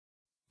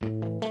Hey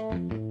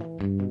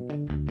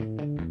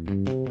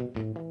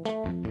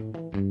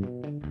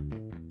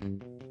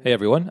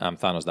everyone, I'm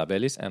Thanos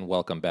Dabelis, and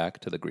welcome back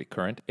to The Greek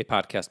Current, a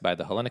podcast by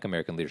the Hellenic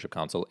American Leadership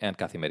Council and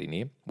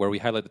Kathimerini, where we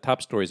highlight the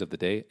top stories of the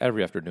day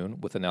every afternoon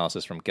with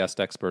analysis from guest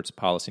experts,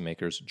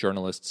 policymakers,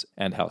 journalists,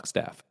 and HELC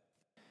staff.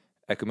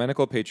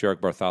 Ecumenical Patriarch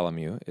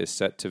Bartholomew is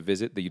set to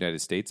visit the United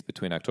States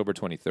between October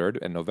 23rd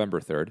and November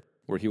 3rd,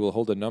 where he will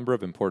hold a number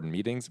of important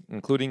meetings,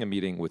 including a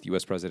meeting with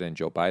U.S. President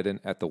Joe Biden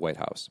at the White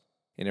House.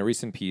 In a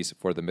recent piece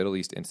for the Middle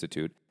East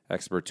Institute,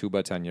 expert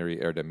Tuba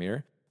Tanyeri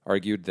Erdemir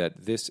argued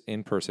that this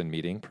in-person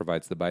meeting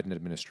provides the Biden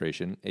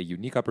administration a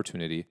unique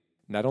opportunity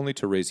not only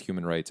to raise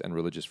human rights and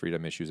religious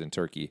freedom issues in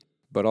Turkey,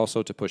 but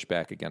also to push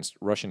back against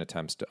Russian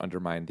attempts to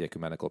undermine the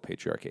Ecumenical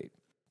Patriarchate.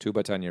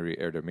 Tuba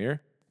Tanyeri Erdemir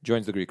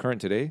joins the Greek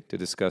Current today to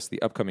discuss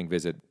the upcoming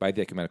visit by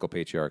the Ecumenical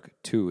Patriarch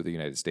to the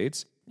United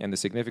States and the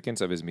significance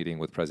of his meeting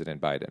with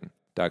President Biden.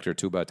 Dr.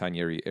 Tuba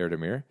Tanyeri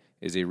Erdemir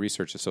is a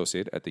research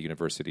associate at the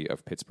University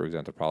of Pittsburgh's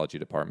Anthropology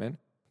Department,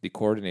 the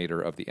coordinator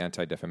of the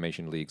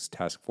Anti-Defamation League's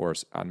Task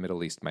Force on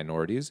Middle East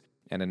Minorities,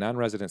 and a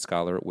non-resident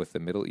scholar with the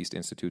Middle East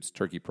Institute's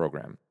Turkey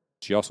program.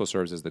 She also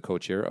serves as the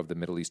co-chair of the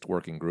Middle East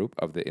Working Group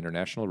of the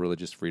International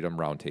Religious Freedom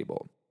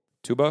Roundtable.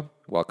 Tuba,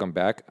 welcome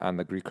back on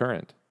the Greek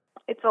Current.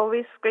 It's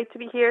always great to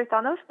be here,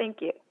 Thanos. Thank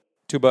you.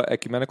 Tuba,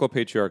 Ecumenical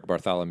Patriarch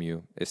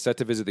Bartholomew is set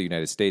to visit the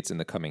United States in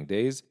the coming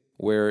days,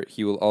 where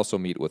he will also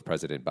meet with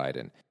President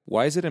Biden.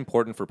 Why is it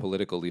important for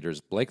political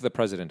leaders like the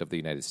President of the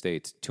United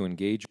States to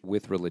engage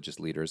with religious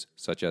leaders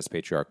such as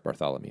Patriarch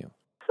Bartholomew?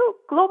 So,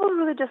 global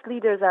religious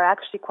leaders are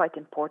actually quite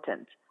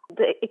important.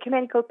 The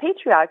Ecumenical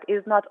Patriarch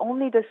is not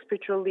only the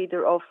spiritual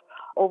leader of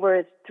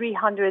over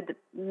 300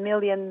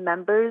 million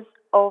members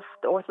of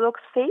the Orthodox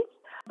faith,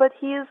 but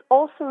he is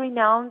also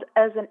renowned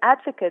as an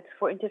advocate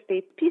for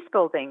interfaith peace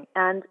building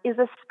and is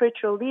a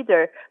spiritual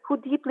leader who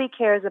deeply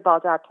cares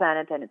about our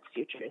planet and its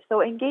future.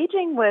 So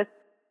engaging with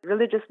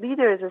religious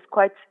leaders is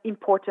quite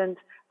important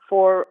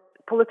for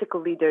political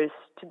leaders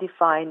to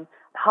define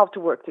how to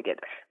work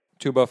together.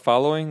 Tuba,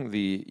 following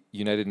the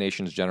United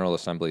Nations General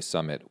Assembly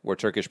summit, where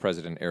Turkish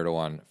President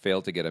Erdogan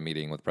failed to get a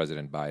meeting with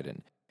President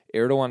Biden,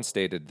 Erdogan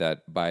stated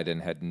that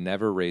Biden had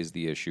never raised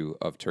the issue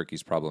of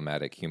Turkey's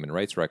problematic human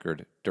rights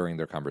record during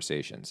their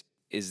conversations.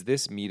 Is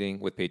this meeting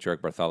with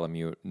Patriarch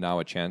Bartholomew now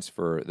a chance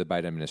for the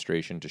Biden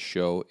administration to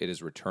show it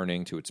is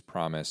returning to its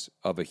promise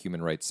of a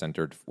human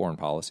rights-centered foreign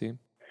policy?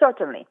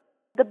 Certainly.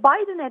 The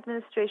Biden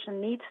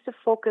administration needs to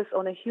focus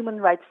on a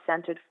human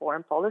rights-centered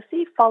foreign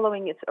policy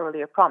following its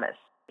earlier promise.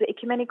 The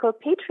Ecumenical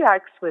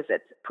Patriarch's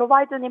visit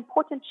provides an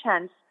important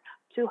chance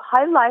to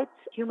highlight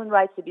human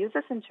rights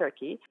abuses in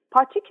Turkey,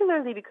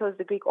 particularly because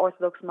the Greek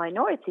Orthodox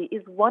minority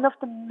is one of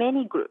the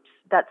many groups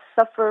that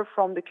suffer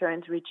from the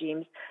current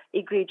regime's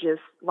egregious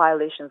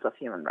violations of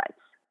human rights.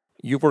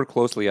 You've worked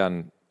closely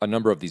on a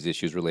number of these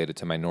issues related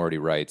to minority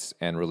rights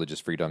and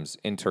religious freedoms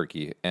in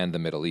Turkey and the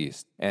Middle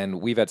East.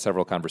 And we've had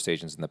several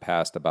conversations in the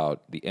past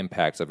about the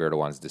impacts of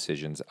Erdogan's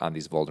decisions on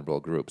these vulnerable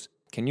groups.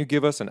 Can you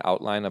give us an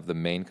outline of the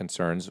main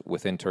concerns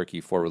within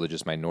Turkey for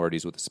religious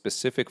minorities with a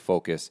specific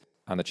focus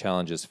on the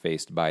challenges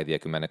faced by the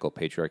Ecumenical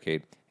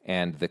Patriarchate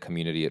and the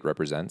community it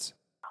represents?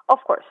 Of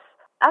course.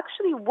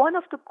 Actually, one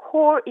of the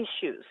core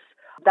issues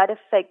that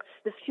affects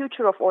the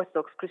future of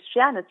Orthodox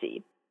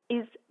Christianity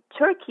is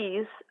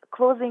Turkey's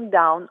closing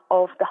down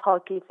of the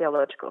Halki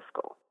Theological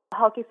School.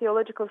 Halki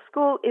Theological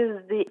School is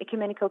the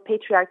Ecumenical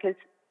Patriarchate's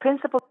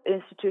principal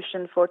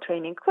institution for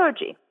training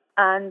clergy.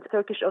 And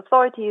Turkish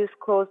authorities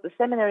closed the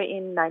seminary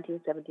in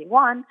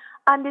 1971,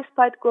 and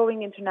despite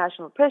growing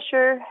international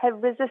pressure,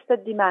 have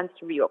resisted demands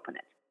to reopen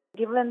it.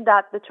 Given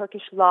that the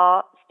Turkish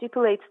law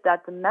stipulates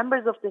that the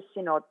members of the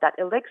synod that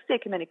elects the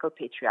Ecumenical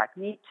Patriarch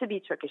need to be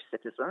Turkish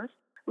citizens,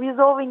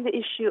 resolving the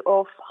issue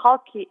of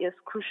Halki is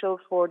crucial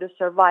for the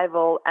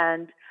survival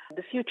and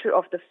the future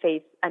of the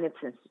faith and its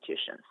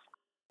institutions.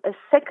 A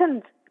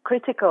second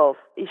critical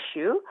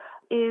issue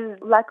is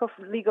lack of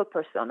legal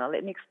persona.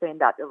 Let me explain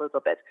that a little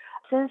bit.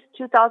 Since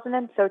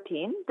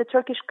 2013, the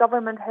Turkish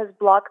government has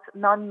blocked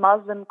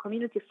non-Muslim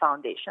community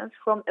foundations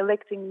from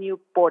electing new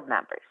board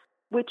members,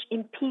 which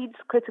impedes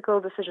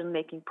critical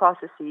decision-making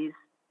processes,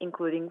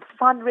 including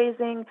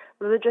fundraising,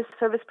 religious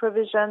service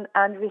provision,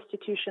 and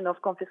restitution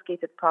of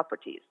confiscated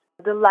properties.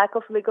 The lack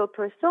of legal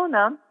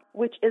persona,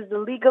 which is the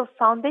legal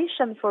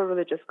foundation for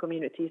religious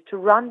communities to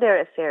run their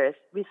affairs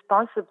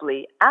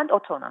responsibly and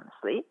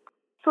autonomously,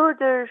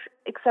 further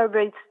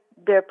exacerbates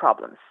their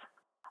problems.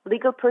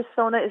 Legal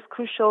persona is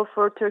crucial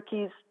for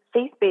Turkey's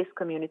faith-based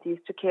communities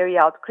to carry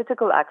out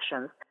critical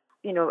actions,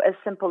 as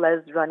simple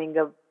as running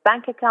a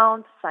bank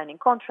account, signing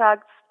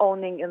contracts,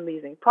 owning and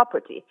leasing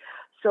property.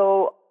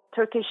 So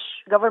Turkish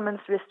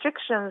government's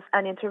restrictions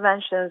and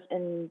interventions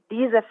in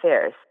these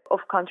affairs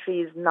of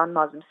countries'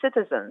 non-Muslim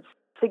citizens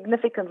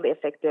significantly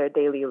affect their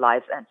daily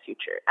lives and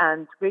future.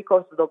 And Greek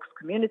Orthodox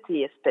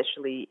community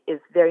especially is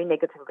very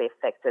negatively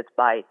affected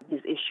by these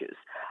issues.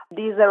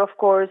 These are, of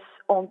course,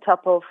 on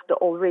top of the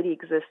already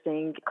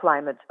existing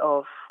climate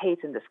of hate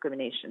and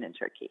discrimination in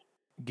Turkey.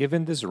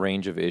 Given this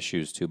range of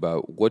issues, Tuba,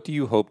 what do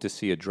you hope to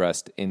see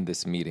addressed in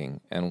this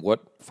meeting? And what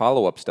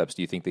follow-up steps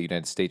do you think the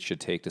United States should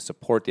take to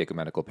support the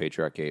Ecumenical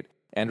Patriarchate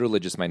and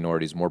religious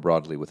minorities more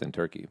broadly within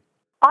Turkey?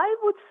 I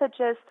would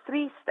suggest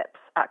 3 steps,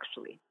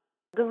 actually.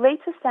 The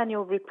latest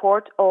annual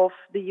report of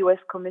the U.S.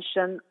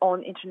 Commission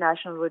on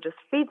International Religious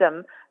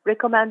Freedom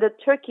recommended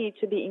Turkey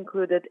to be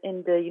included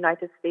in the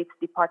United States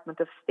Department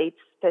of State's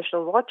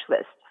special watch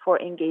list for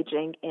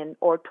engaging in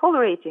or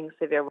tolerating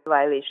severe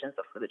violations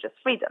of religious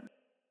freedom.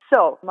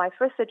 So, my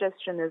first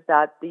suggestion is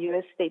that the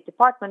U.S. State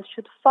Department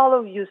should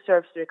follow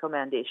USERV's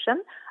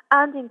recommendation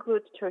and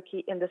include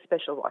Turkey in the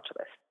special watch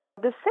list.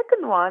 The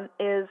second one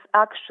is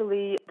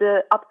actually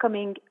the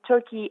upcoming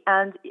Turkey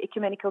and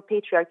Ecumenical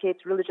Patriarchate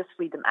Religious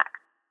Freedom Act.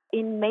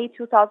 In May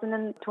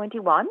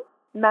 2021,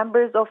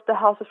 members of the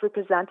House of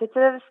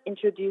Representatives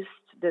introduced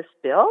this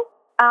bill,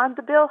 and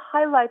the bill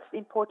highlights the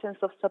importance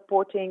of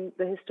supporting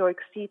the historic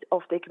seat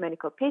of the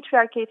Ecumenical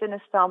Patriarchate in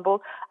Istanbul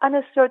and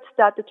asserts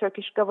that the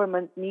Turkish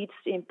government needs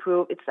to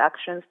improve its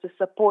actions to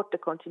support the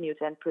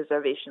continuity and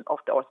preservation of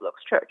the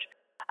Orthodox Church.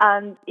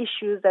 And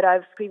issues that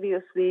I've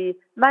previously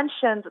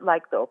mentioned,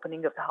 like the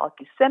opening of the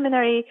Halki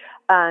Seminary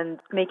and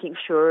making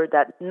sure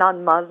that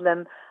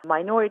non-Muslim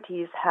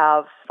minorities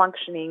have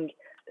functioning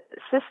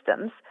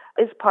systems,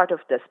 is part of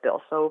this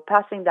bill. So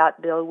passing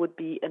that bill would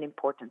be an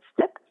important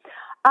step.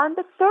 And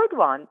the third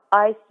one,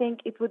 I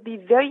think it would be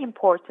very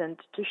important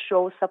to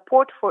show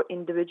support for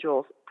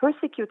individuals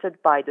persecuted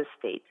by the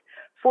state,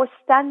 for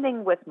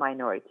standing with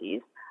minorities,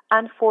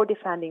 and for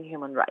defending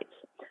human rights.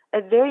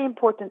 A very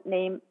important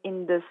name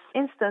in this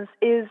instance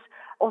is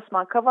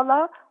Osman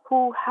Kavala,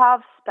 who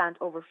have spent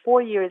over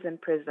 4 years in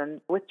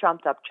prison with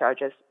trumped-up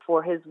charges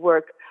for his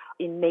work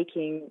in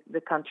making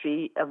the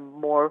country a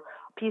more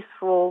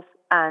peaceful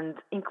and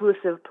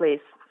inclusive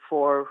place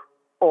for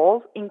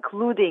all,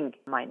 including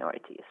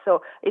minorities.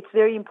 So it's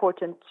very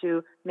important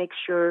to make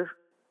sure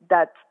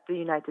that the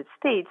United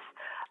States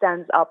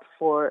stands up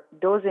for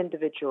those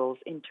individuals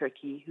in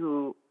Turkey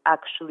who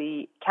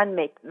actually can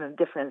make a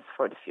difference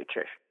for the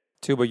future.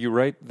 Tuba, you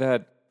write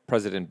that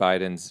President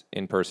Biden's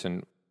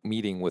in-person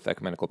meeting with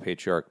Ecumenical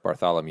Patriarch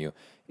Bartholomew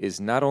is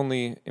not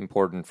only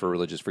important for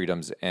religious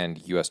freedoms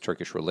and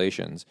U.S.-Turkish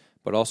relations,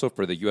 but also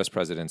for the U.S.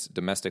 president's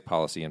domestic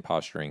policy and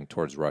posturing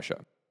towards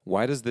Russia.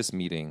 Why does this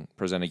meeting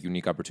present a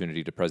unique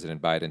opportunity to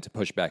President Biden to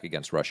push back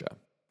against Russia?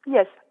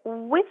 Yes,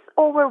 with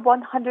over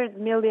 100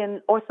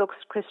 million Orthodox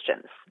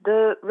Christians,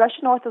 the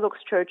Russian Orthodox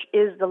Church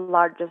is the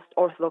largest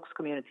Orthodox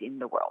community in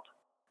the world.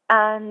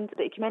 And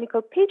the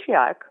Ecumenical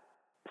Patriarch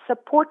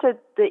supported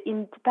the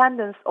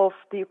independence of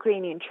the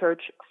Ukrainian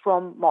Church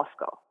from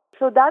Moscow.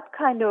 So that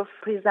kind of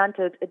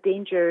presented a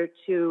danger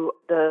to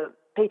the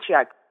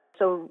Patriarch.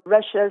 So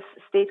Russia's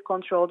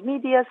state-controlled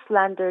media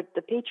slandered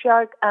the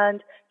Patriarch,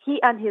 and he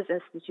and his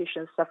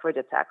institutions suffered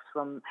attacks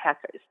from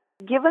hackers.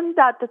 Given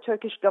that the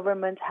Turkish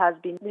government has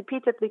been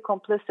repeatedly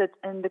complicit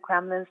in the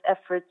Kremlin's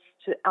efforts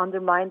to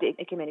undermine the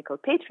Ecumenical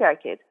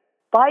Patriarchate,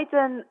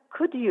 Biden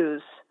could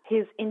use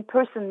his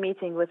in-person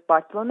meeting with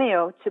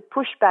Bartholomew to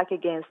push back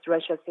against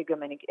Russia's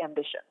hegemonic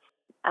ambitions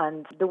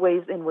and the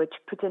ways in which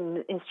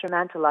Putin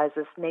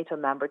instrumentalizes NATO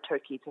member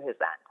Turkey to his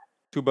end.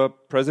 Tuba,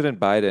 President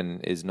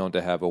Biden is known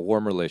to have a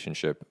warm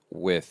relationship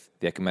with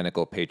the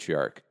Ecumenical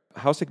Patriarch.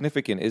 How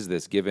significant is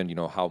this, given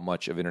how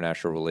much of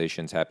international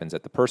relations happens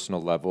at the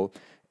personal level,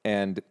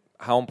 and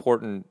how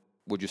important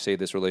would you say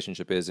this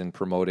relationship is in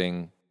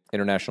promoting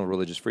international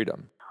religious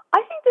freedom?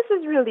 I think this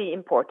is really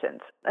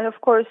important. And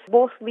of course,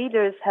 both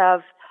leaders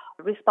have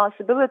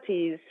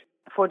responsibilities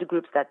for the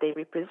groups that they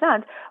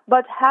represent,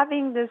 but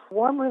having this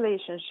warm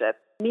relationship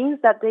means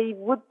that they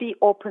would be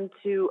open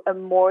to a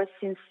more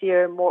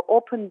sincere, more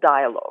open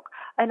dialogue.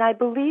 And I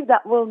believe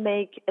that will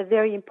make a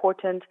very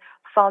important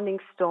founding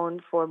stone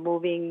for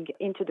moving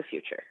into the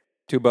future.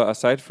 Tuba,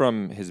 aside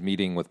from his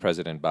meeting with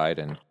President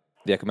Biden,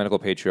 the Ecumenical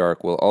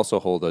Patriarch will also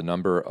hold a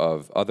number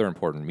of other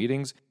important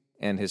meetings,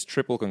 and his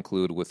trip will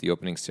conclude with the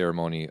opening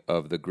ceremony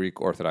of the Greek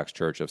Orthodox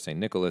Church of St.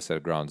 Nicholas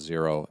at Ground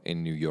Zero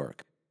in New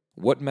York.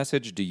 What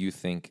message do you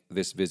think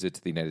this visit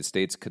to the United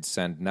States could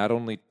send not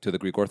only to the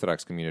Greek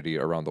Orthodox community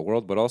around the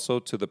world, but also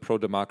to the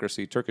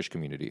pro-democracy Turkish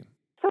community?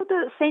 So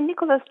the St.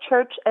 Nicholas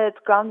Church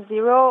at Ground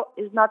Zero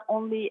is not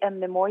only a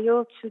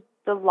memorial to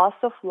the loss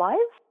of life,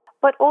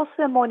 but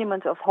also a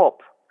monument of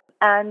hope.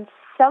 And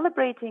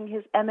celebrating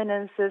His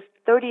Eminence's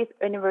 30th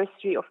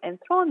anniversary of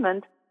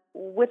enthronement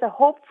with a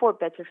hope for a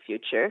better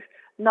future,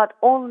 not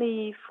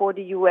only for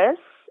the U.S.,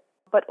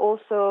 but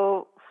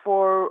also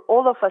for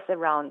all of us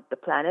around the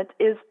planet,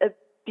 is a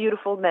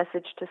beautiful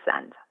message to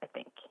send, I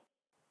think.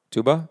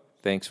 Tuba,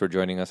 thanks for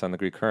joining us on The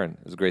Greek Current.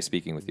 It was great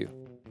speaking with you.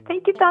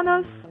 Thank you,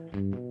 Thanos.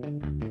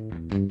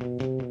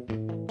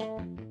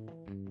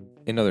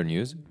 In other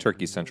news,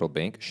 Turkey's central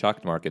bank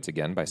shocked markets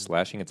again by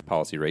slashing its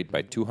policy rate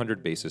by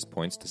 200 basis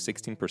points to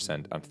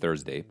 16% on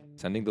Thursday,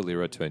 sending the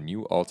lira to a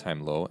new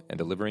all-time low and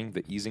delivering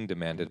the easing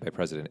demanded by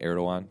President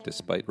Erdogan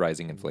despite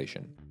rising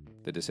inflation.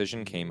 The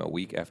decision came a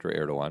week after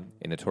Erdogan,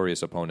 a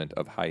notorious opponent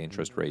of high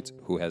interest rates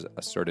who has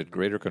asserted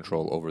greater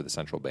control over the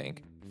central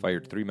bank,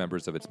 fired 3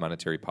 members of its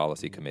monetary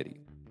policy committee.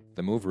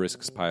 The move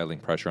risks piling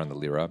pressure on the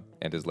lira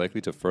and is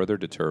likely to further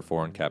deter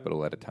foreign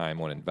capital at a time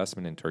when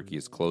investment in Turkey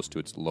is close to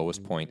its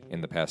lowest point in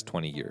the past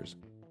 20 years.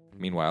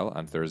 Meanwhile,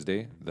 on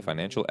Thursday, the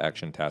Financial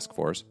Action Task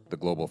Force, the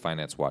global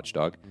finance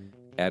watchdog,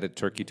 added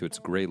Turkey to its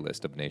gray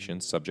list of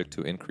nations subject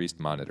to increased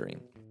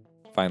monitoring.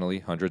 Finally,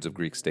 hundreds of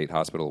Greek state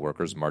hospital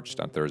workers marched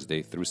on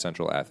Thursday through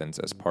central Athens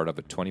as part of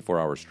a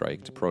 24-hour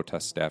strike to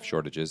protest staff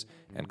shortages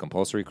and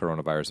compulsory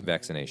coronavirus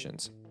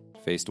vaccinations.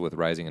 Faced with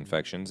rising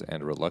infections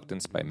and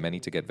reluctance by many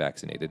to get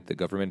vaccinated, the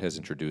government has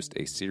introduced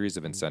a series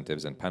of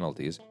incentives and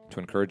penalties to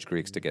encourage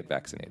Greeks to get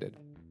vaccinated.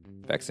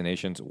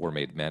 Vaccinations were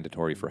made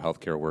mandatory for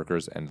healthcare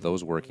workers and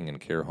those working in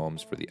care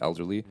homes for the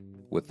elderly,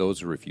 with those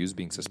who refuse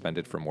being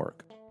suspended from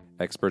work.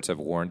 Experts have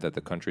warned that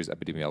the country's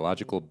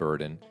epidemiological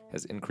burden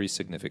has increased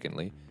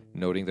significantly,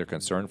 noting their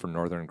concern for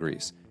northern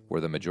Greece, where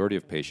the majority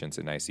of patients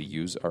in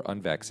ICUs are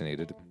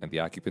unvaccinated and the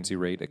occupancy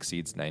rate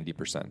exceeds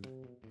 90%.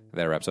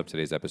 That wraps up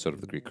today's episode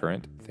of The Greek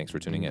Current. Thanks for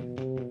tuning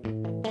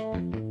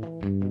in.